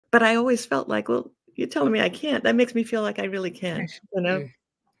but I always felt like, well, you're telling me I can't. That makes me feel like I really can, you know?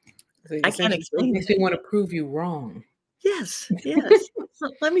 So I can't it explain makes it. me want to prove you wrong. Yes, yes.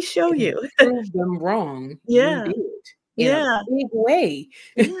 Let me show you. Prove them wrong. You Yeah, did in a yeah, big way,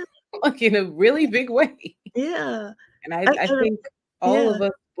 yeah, like in a really big way. yeah. And I I I think all yeah, of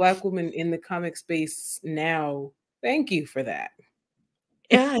us Black women in the comic space now, thank you for that.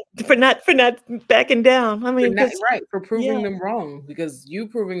 yeah, for not backing down. I For mean, not, because right, for yeah, proving them wrong, because you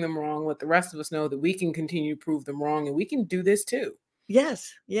proving them wrong let the rest of us know that we can continue to prove them wrong and we can do this too.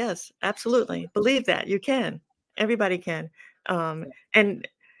 yes, yes, absolutely. Believe that. You can. Everybody can. And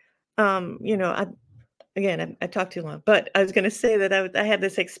you know, I talked too long, but I was gonna say that I had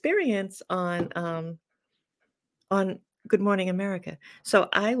this experience on Good Morning America. So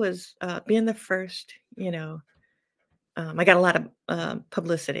I was being the first, you know, I got a lot of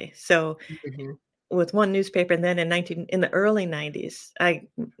publicity. So Mhm. with one newspaper, and then in the early 90s,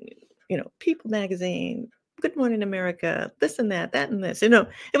 you know, People Magazine, Good Morning America, this and that and this. You know,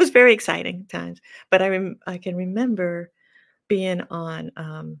 it was very exciting times. But I can remember being on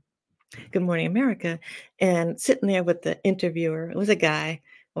Good Morning America and sitting there with the interviewer. It was a guy,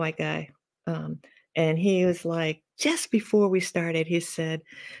 a white guy. Um, and he was like, just before we started, he said,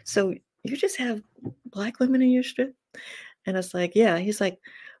 "So you just have black women in your strip?" And I was like, "Yeah." He's like,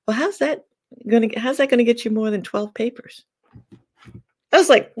 "Well, how's that gonna get you more than 12 papers?" I was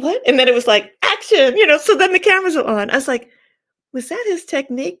like, "What?" And then it was like, action, you know, so then the cameras are on. I was like, was that his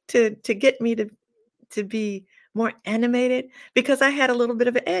technique to get me to be more animated? Because I had a little bit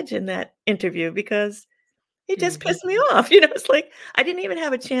of an edge in that interview because he just Mhm. pissed me off, you know, it's like I didn't even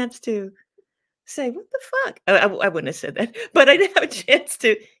have a chance to say, "What the fuck?" I wouldn't have said that, but I didn't have a chance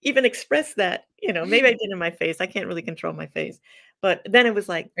to even express that, you know, maybe I did in my face, I can't really control my face, but then it was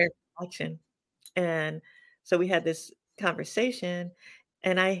like action, and so we had this conversation,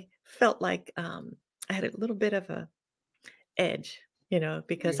 and I felt like, I had a little bit of a edge, you know,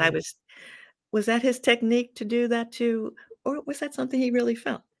 because I Mhm. was that his technique to do that too, or was that something he really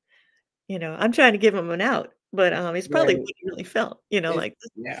felt? You know, I'm trying to give him an out, but, it's probably Right. what he really felt, you know, like,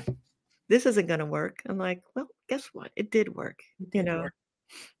 Yeah, "This isn't gonna work." I'm like, "Well, guess what? It did work," it you did know? work.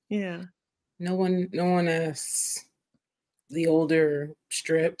 Yeah. No one asks the older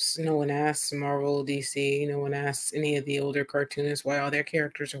strips. No one asks Marvel, DC. No one asks any of the older cartoonists why all their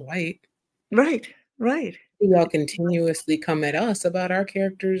characters are white. Right, right. Y'all continuously come at us about our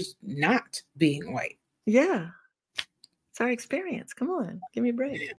characters not being white. Yeah. It's our experience, come on, give me a break.